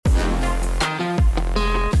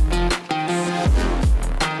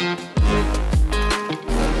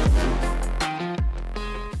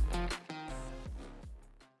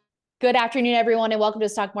Good afternoon, everyone, and welcome to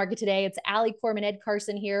Stock Market Today. It's Allie Corman, Ed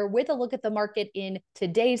Carson here with a look at the market in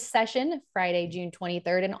today's session, Friday, June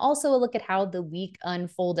 23rd, and also a look at how the week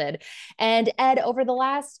unfolded. And Ed, over the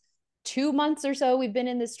last 2 months or so, we've been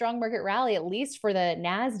in this strong market rally, at least for the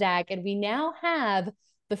Nasdaq, and we now have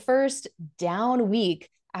the first down week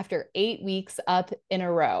after 8 weeks up in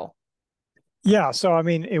a row. Yeah, so I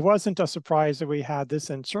mean, it wasn't a surprise that we had this,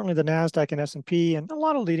 and certainly the Nasdaq and S&P and a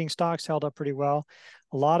lot of leading stocks held up pretty well.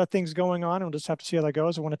 A lot of things going on, and we'll just have to see how that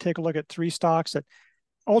goes. I want to take a look at three stocks that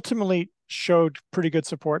ultimately showed pretty good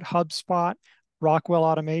support: HubSpot, Rockwell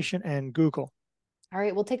Automation, and Google. All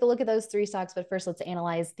right, we'll take a look at those three stocks, but first let's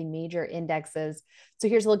analyze the major indexes. So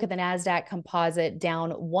here's a look at the Nasdaq Composite,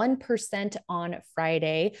 down 1% on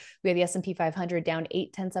Friday. We have the S&P 500 down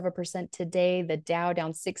 0.8% today, the Dow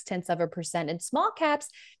down 0.6%, and small caps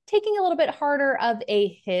taking a little bit harder of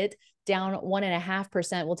a hit, down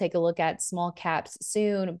 1.5%. We'll take a look at small caps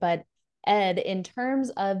soon, but Ed, in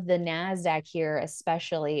terms of the Nasdaq here,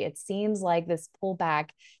 especially, it seems like this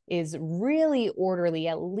pullback is really orderly,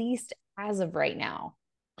 at least as of right now.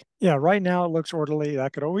 Yeah, right now it looks orderly.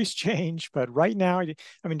 That could always change, but right now,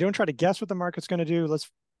 I mean, don't try to guess what the market's going to do.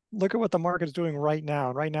 Let's look at what the market's doing right now.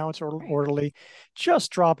 And right now it's orderly,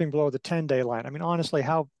 just dropping below the 10-day line. I mean, honestly,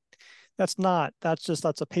 that's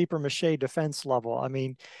a paper mache defense level. I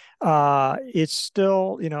mean, it's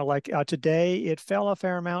still, today it fell a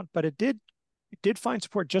fair amount, but it did find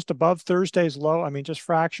support just above Thursday's low. I mean, just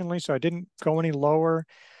fractionally. So I didn't go any lower.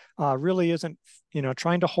 Really isn't,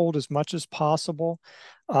 trying to hold as much as possible.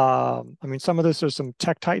 I mean, some of this, there's some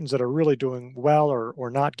tech titans that are really doing well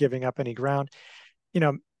or not giving up any ground.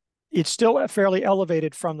 It's still fairly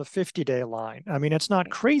elevated from the 50-day line. I mean, it's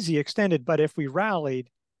not crazy extended, but if we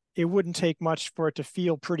rallied, it wouldn't take much for it to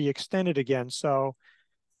feel pretty extended again. So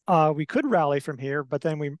we could rally from here, but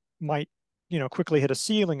then we might, quickly hit a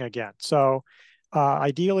ceiling again. So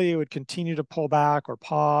ideally, it would continue to pull back or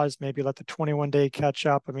pause, maybe let the 21-day catch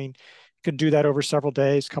up. I mean, you could do that over several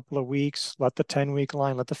days, couple of weeks, let the 10-week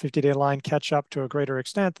line, let the 50-day line catch up to a greater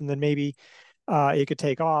extent, and then maybe it could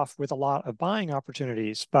take off with a lot of buying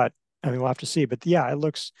opportunities. But I mean, we'll have to see. But yeah, it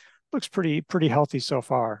looks pretty healthy so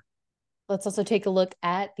far. Let's also take a look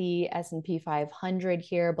at the S&P 500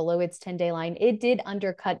 here below its 10-day line. It did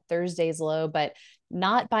undercut Thursday's low, but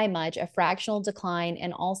not by much, a fractional decline.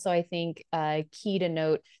 And also, I think key to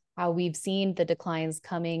note how we've seen the declines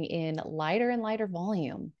coming in lighter and lighter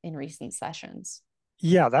volume in recent sessions.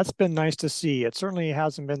 Yeah, that's been nice to see. It certainly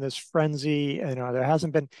hasn't been this frenzy, there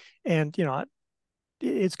hasn't been, and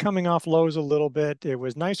it's coming off lows a little bit. It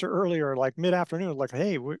was nicer earlier, like mid-afternoon, like,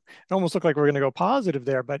 hey, it almost looked like we're going to go positive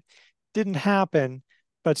there, but didn't happen.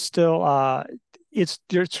 But still,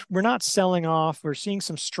 we're not selling off. We're seeing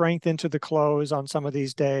some strength into the close on some of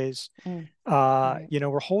these days. Right.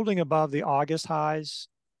 We're holding above the August highs.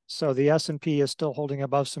 So the S&P is still holding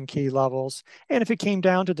above some key levels. And if it came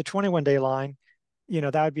down to the 21-day line,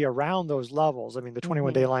 that would be around those levels. I mean, the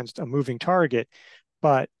 21-day line's a moving target,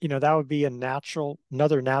 but, that would be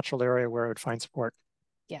another natural area where it would find support.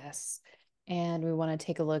 Yes. And we want to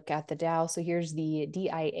take a look at the Dow. So here's the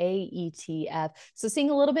DIA ETF. So seeing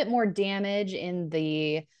a little bit more damage in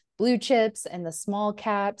the blue chips and the small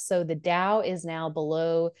caps. So the Dow is now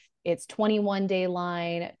below its 21-day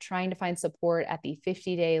line, trying to find support at the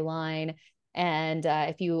 50-day line. And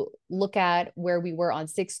if you look at where we were on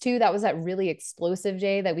 6/2, that was that really explosive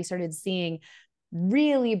day that we started seeing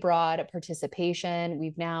really broad participation.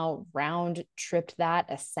 We've now round tripped that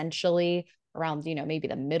essentially around, maybe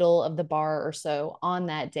the middle of the bar or so on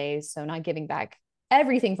that day. So not giving back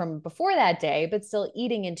everything from before that day, but still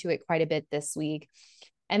eating into it quite a bit this week.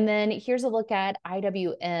 And then here's a look at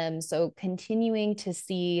IWM. So continuing to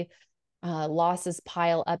see losses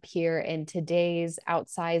pile up here, and today's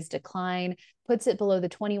outsized decline puts it below the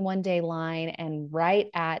 21-day line and right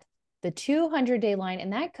at the 200-day line.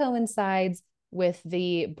 And that coincides with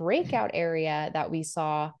the breakout area that we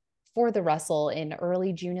saw for the Russell in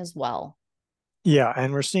early June as well. Yeah,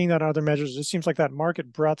 and we're seeing that in other measures. It seems like that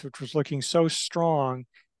market breadth, which was looking so strong,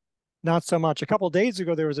 not so much. A couple of days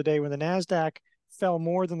ago, there was a day when the Nasdaq fell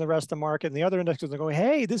more than the rest of the market, and the other indexes are going,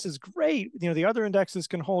 "Hey, this is great." The other indexes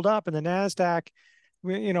can hold up, and the Nasdaq,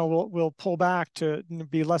 will pull back to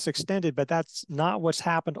be less extended. But that's not what's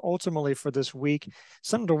happened ultimately for this week.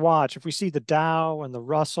 Something to watch. If we see the Dow and the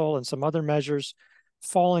Russell and some other measures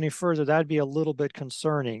fall any further, that'd be a little bit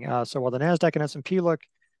concerning. So while the Nasdaq and S&P look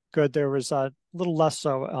good, there was a little less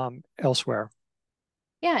so elsewhere.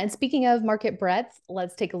 Yeah, and speaking of market breadth,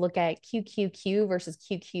 let's take a look at QQQ versus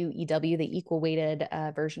QQEW, the equal weighted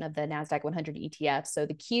version of the Nasdaq 100 ETF. So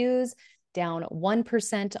the Qs down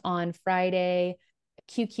 1% on Friday,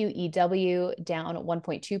 QQEW down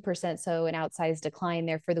 1.2%, so an outsized decline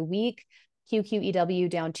there for the week. QQEW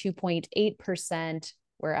down 2.8%,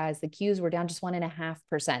 whereas the Qs were down just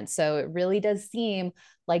 1.5%. So it really does seem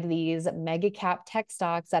like these mega cap tech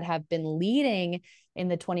stocks that have been leading in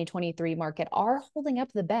the 2023 market are holding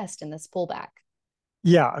up the best in this pullback.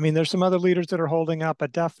 Yeah, I mean, there's some other leaders that are holding up,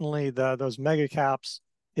 but definitely those mega caps,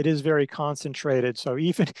 it is very concentrated. So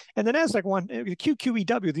even, and the Nasdaq one, the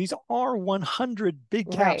QQEW, these are 100 big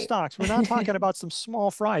cap Right. stocks. We're not talking about some small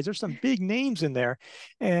fries. There's some big names in there,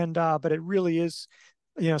 and but it really is,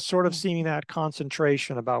 sort of seeing that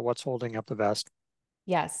concentration about what's holding up the best.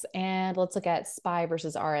 Yes. And let's look at SPY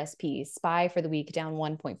versus RSP. SPY for the week down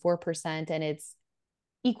 1.4%, and its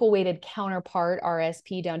equal weighted counterpart,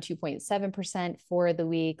 RSP, down 2.7% for the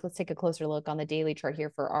week. Let's take a closer look on the daily chart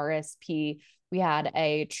here for RSP. We had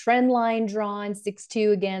a trend line drawn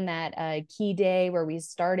 6-2 again, that key day where we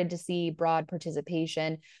started to see broad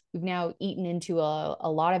participation. We've now eaten into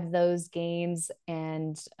a lot of those gains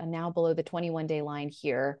and are now below the 21-day line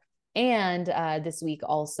here. And this week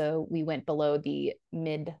also, we went below the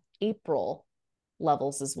mid-April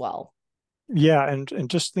levels as well. Yeah, and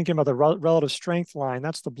just thinking about the relative strength line,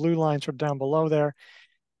 that's the blue line sort of down below there.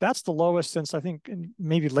 That's the lowest since I think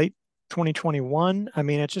maybe late 2021. I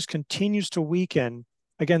mean, it just continues to weaken.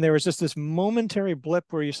 Again, there was just this momentary blip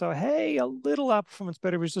where you saw, hey, a little outperformance,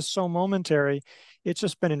 but it was just so momentary. It's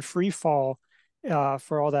just been in free fall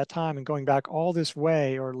for all that time, and going back all this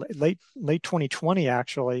way, or late 2020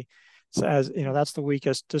 actually. So as you know, that's the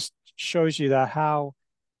weakest. Just shows you that how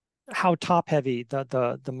top heavy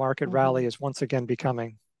the market rally is once again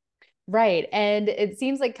becoming. Right. And it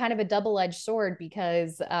seems like kind of a double-edged sword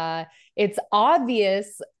because it's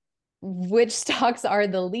obvious which stocks are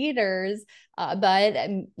the leaders, but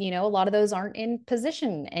a lot of those aren't in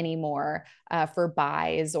position anymore for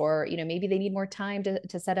buys, or maybe they need more time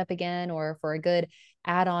to set up again, or for a good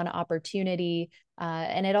add-on opportunity.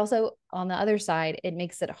 And it also, on the other side, it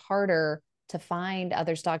makes it harder to find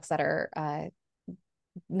other stocks that are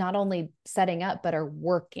not only setting up but are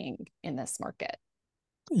working in this market.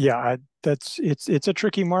 Yeah, it's a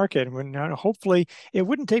tricky market. When hopefully it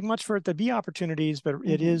wouldn't take much for it to be opportunities, but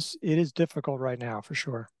it is difficult right now for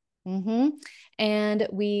sure. And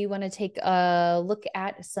we want to take a look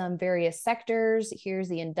at some various sectors. Here's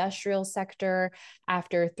the industrial sector.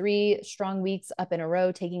 After 3 strong weeks up in a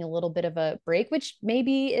row, taking a little bit of a break, which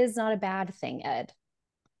maybe is not a bad thing, Ed.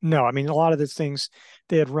 No, I mean, a lot of these things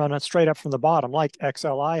they had run it straight up from the bottom, like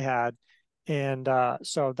XLI had, and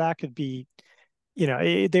so that could be,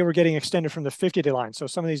 they were getting extended from the 50-day line. So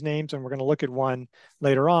some of these names, and we're going to look at one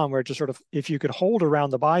later on, where just sort of if you could hold around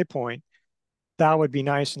the buy point, that would be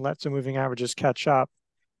nice and let some moving averages catch up.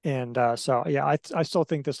 And so yeah, I still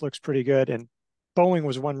think this looks pretty good. And Boeing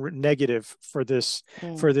was one negative for this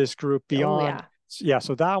group Oh, beyond. yeah. Yeah,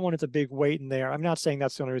 so that one is a big weight in there. I'm not saying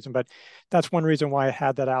that's the only reason, but that's one reason why I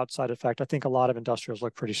had that outside effect. I think a lot of industrials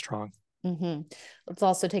look pretty strong. Let's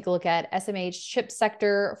also take a look at SMH chip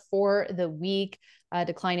sector for the week, a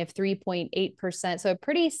decline of 3.8%. So a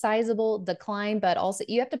pretty sizable decline, but also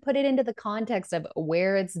you have to put it into the context of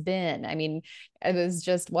where it's been. I mean, it was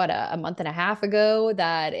just a month and a half ago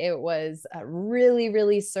that it was really,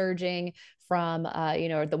 really surging from, the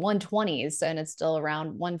 120s, and it's still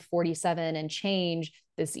around 147 and change,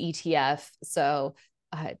 this ETF. So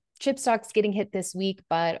chip stocks getting hit this week,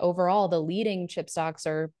 but overall, the leading chip stocks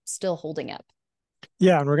are still holding up.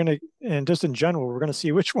 Yeah, and just in general, we're gonna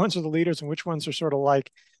see which ones are the leaders and which ones are sort of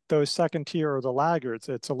like those second tier or the laggards.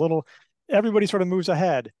 It's a little, everybody sort of moves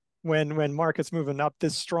ahead when markets moving up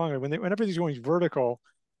this strongly. When everything's going vertical,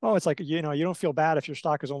 oh, it's like you don't feel bad if your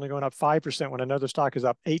stock is only going up 5% when another stock is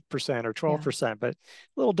up 8% or 12%, but a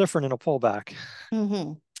little different in a pullback.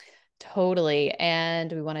 Totally.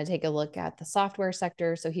 And we want to take a look at the software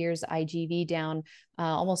sector. So here's IGV down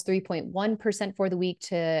almost 3.1% for the week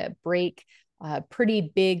to break a pretty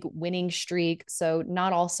big winning streak. So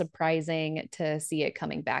not all surprising to see it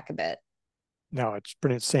coming back a bit. No, it's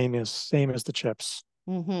pretty same as the chips.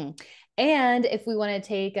 And if we want to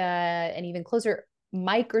take an even closer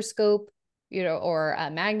microscope, or a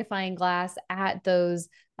magnifying glass at those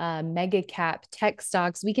mega cap tech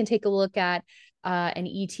stocks, we can take a look at an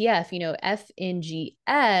ETF.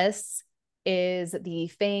 FNGS is the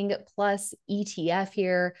FANG Plus ETF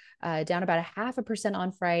here, down about 0.5%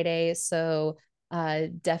 on Friday. So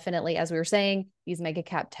definitely, as we were saying, these mega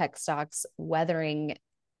cap tech stocks weathering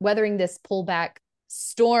this pullback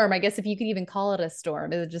storm. I guess if you could even call it a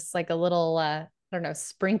storm, it was just like a little I don't know,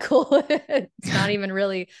 sprinkle. It's not even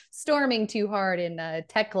really storming too hard in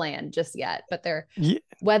tech land just yet, but they're Yeah,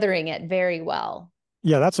 weathering it very well.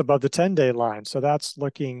 Yeah, that's above the 10-day line. So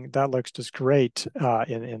that looks just great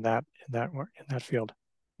in that field.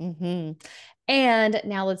 Mm-hmm. And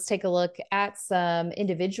now let's take a look at some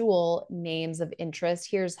individual names of interest.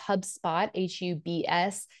 Here's HubSpot,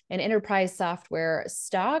 HUBS, an enterprise software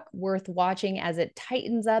stock worth watching as it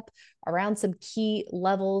tightens up around some key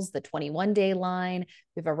levels, the 21-day line.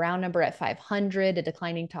 We have a round number at 500, a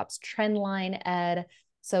declining tops trend line, Ed.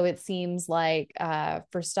 So it seems like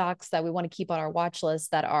for stocks that we want to keep on our watch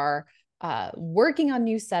list that are working on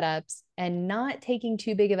new setups and not taking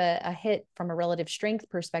too big of a hit from a relative strength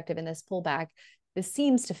perspective in this pullback, this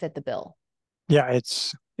seems to fit the bill. Yeah,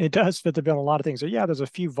 it does fit the bill in a lot of things. So yeah, there's a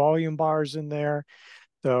few volume bars in there.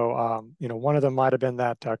 So one of them might have been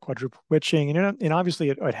that quadruple witching, and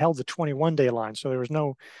obviously it held the 21-day line, so there was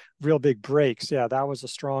no real big breaks. Yeah, that was a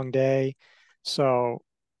strong day. So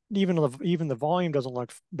even the volume doesn't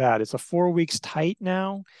look bad. It's a 4 weeks tight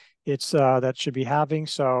now. It's that should be having.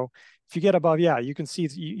 So if you get above, yeah, you can see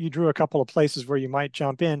you drew a couple of places where you might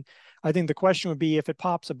jump in. I think the question would be if it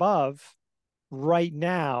pops above right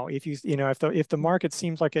now, if if the market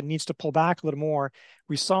seems like it needs to pull back a little more.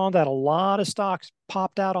 We saw that a lot of stocks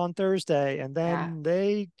popped out on Thursday, and Yeah.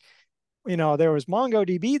 then there was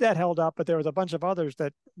MongoDB that held up, but there was a bunch of others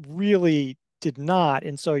that really did not.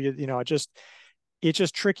 And so it's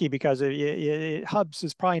just tricky because Hubs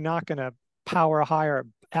is probably not going to power higher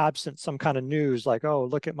absent some kind of news like, oh,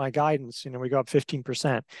 look at my guidance, we go up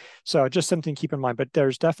 15%. So just something to keep in mind. But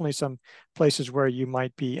there's definitely some places where you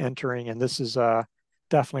might be entering, and this is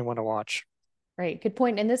definitely one to watch. Right. Good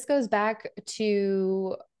point. And this goes back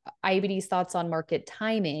to IBD's thoughts on market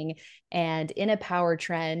timing. And in a power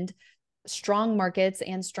trend, strong markets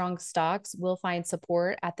and strong stocks will find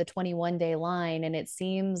support at the 21-day line. And it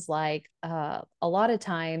seems like a lot of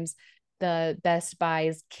times the best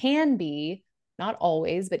buys can be, not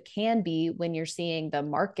always, but can be when you're seeing the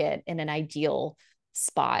market in an ideal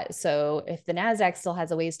spot. So if the Nasdaq still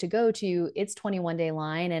has a ways to go to its 21-day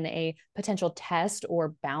line and a potential test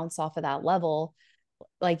or bounce off of that level,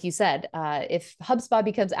 like you said, if HubSpot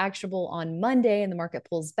becomes actionable on Monday and the market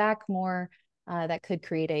pulls back more, that could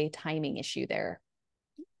create a timing issue there.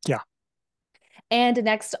 Yeah. And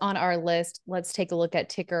next on our list, let's take a look at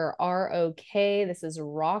ticker ROK. This is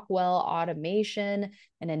Rockwell Automation,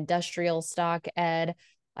 an industrial stock, Ed.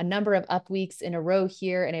 A number of up weeks in a row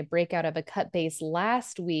here and a breakout of a cut base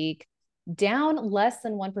last week, down less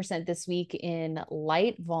than 1% this week in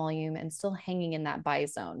light volume and still hanging in that buy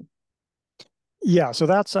zone. Yeah, so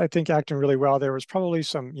that's, I think, acting really well. There was probably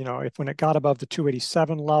some, if when it got above the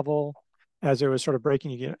 287 level, as it was sort of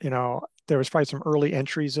breaking, there was probably some early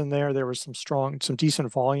entries in there. There was some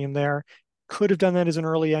decent volume there. Could have done that as an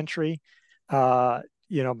early entry, but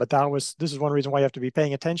this is one reason why you have to be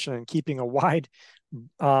paying attention and keeping a wide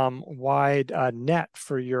net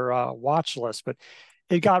for your watch list. But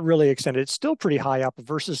it got really extended. It's still pretty high up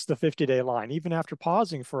versus the 50-day line, even after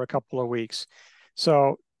pausing for a couple of weeks.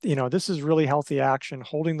 So this is really healthy action,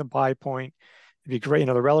 holding the buy point. It'd be great.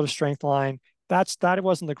 The relative strength line, that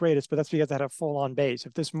wasn't the greatest, but that's because that had a full on base.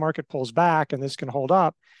 If this market pulls back and this can hold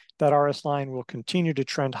up, that RS line will continue to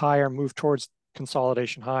trend higher, move towards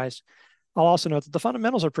consolidation highs. I'll also note that the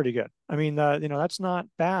fundamentals are pretty good. I mean, that's not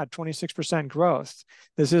bad. 26% growth.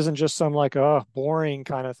 This isn't just some like, oh, boring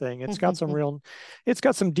kind of thing. It's got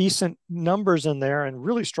some decent numbers in there and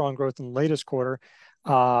really strong growth in the latest quarter.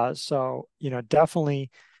 So definitely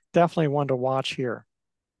one to watch here.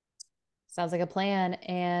 Sounds like a plan.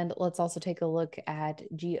 And let's also take a look at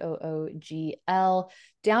GOOGL,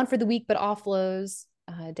 down for the week, but off lows,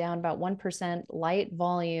 down about 1%, light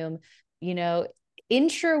volume.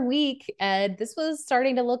 Intra week, Ed, this was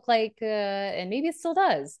starting to look like, and maybe it still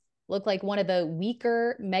does, look like one of the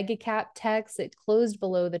weaker mega cap techs. It closed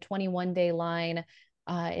below the 21-day line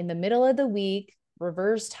in the middle of the week,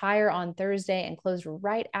 reversed higher on Thursday, and closed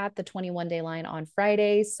right at the 21-day line on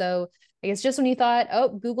Friday. So I guess just when you thought, oh,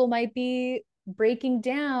 Google might be breaking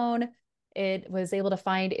down, it was able to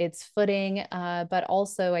find its footing. But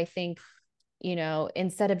also, I think,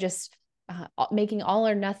 instead of just making all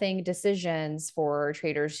or nothing decisions for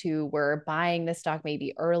traders who were buying the stock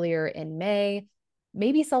maybe earlier in May,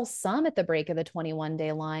 maybe sell some at the break of the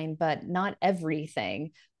 21-day line, but not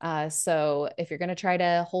everything. So if you're going to try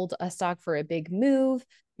to hold a stock for a big move,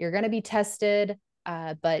 you're going to be tested,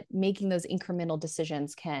 but making those incremental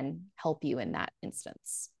decisions can help you in that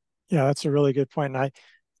instance. Yeah, that's a really good point. And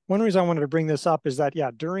one reason I wanted to bring this up is that,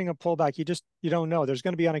 yeah, during a pullback, you don't know. There's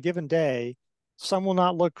going to be on a given day, some will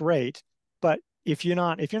not look great, but if you're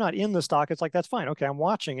not in the stock, it's like, that's fine. Okay, I'm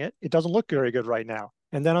watching it. It doesn't look very good right now.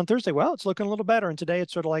 And then on Thursday, well, it's looking a little better. And today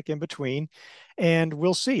it's sort of like in between. And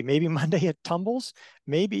we'll see. Maybe Monday it tumbles.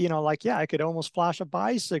 Maybe, like, yeah, I could almost flash a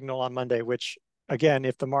buy signal on Monday, which again,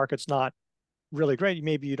 if the market's not really great,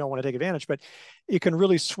 maybe you don't want to take advantage, but it can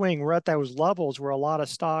really swing. We're at those levels where a lot of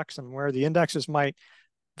stocks and where the indexes might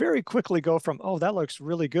very quickly go from, oh, that looks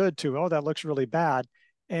really good to, oh, that looks really bad.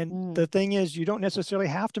 And the thing is, you don't necessarily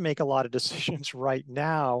have to make a lot of decisions right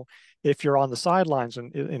now if you're on the sidelines.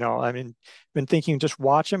 And, I mean, been thinking just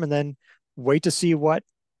watch them and then wait to see what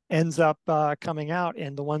ends up coming out.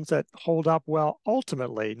 And the ones that hold up well,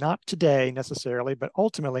 ultimately, not today necessarily, but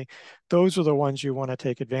ultimately, those are the ones you want to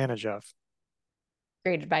take advantage of.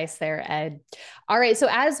 Great advice there, Ed. All right. So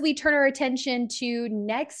as we turn our attention to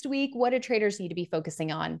next week, what do traders need to be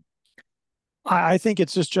focusing on? I think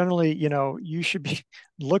it's just generally, you should be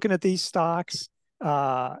looking at these stocks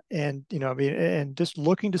and, and just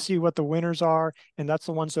looking to see what the winners are. And that's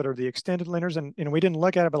the ones that are the extended winners. And, we didn't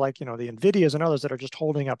look at it, but like, the NVIDIAs and others that are just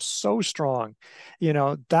holding up so strong,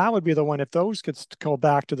 that would be the one, if those could go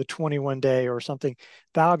back to the 21-day or something,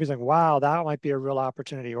 that would be like, wow, that might be a real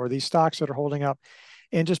opportunity. Or these stocks that are holding up,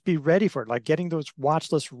 and just be ready for it, like getting those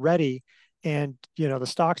watch lists ready. And, the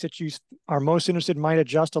stocks that you are most interested in might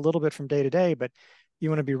adjust a little bit from day to day, but you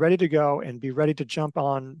want to be ready to go and be ready to jump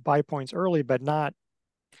on buy points early, but not,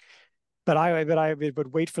 but I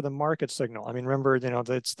would wait for the market signal. I mean, remember,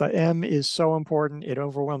 it's the M is so important. It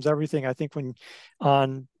overwhelms everything. I think when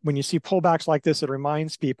you see pullbacks like this, it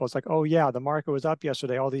reminds people, it's like, oh yeah, the market was up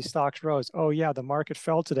yesterday. All these stocks rose. Oh yeah, the market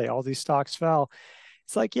fell today. All these stocks fell.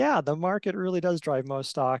 It's like, yeah, the market really does drive most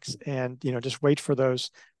stocks, and, just wait for those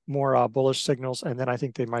more bullish signals. And then I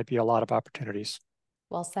think there might be a lot of opportunities.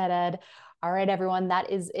 Well said, Ed. All right, everyone, that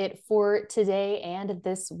is it for today and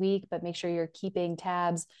this week, but make sure you're keeping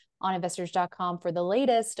tabs on investors.com for the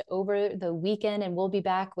latest over the weekend. And we'll be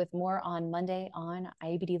back with more on Monday on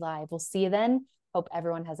IABD Live. We'll see you then. Hope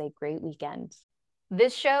everyone has a great weekend.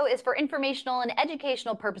 This show is for informational and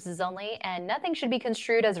educational purposes only, and nothing should be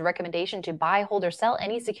construed as a recommendation to buy, hold, or sell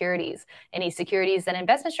any securities. Any securities and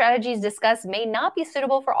investment strategies discussed may not be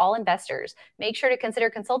suitable for all investors. Make sure to consider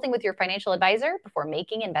consulting with your financial advisor before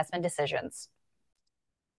making investment decisions.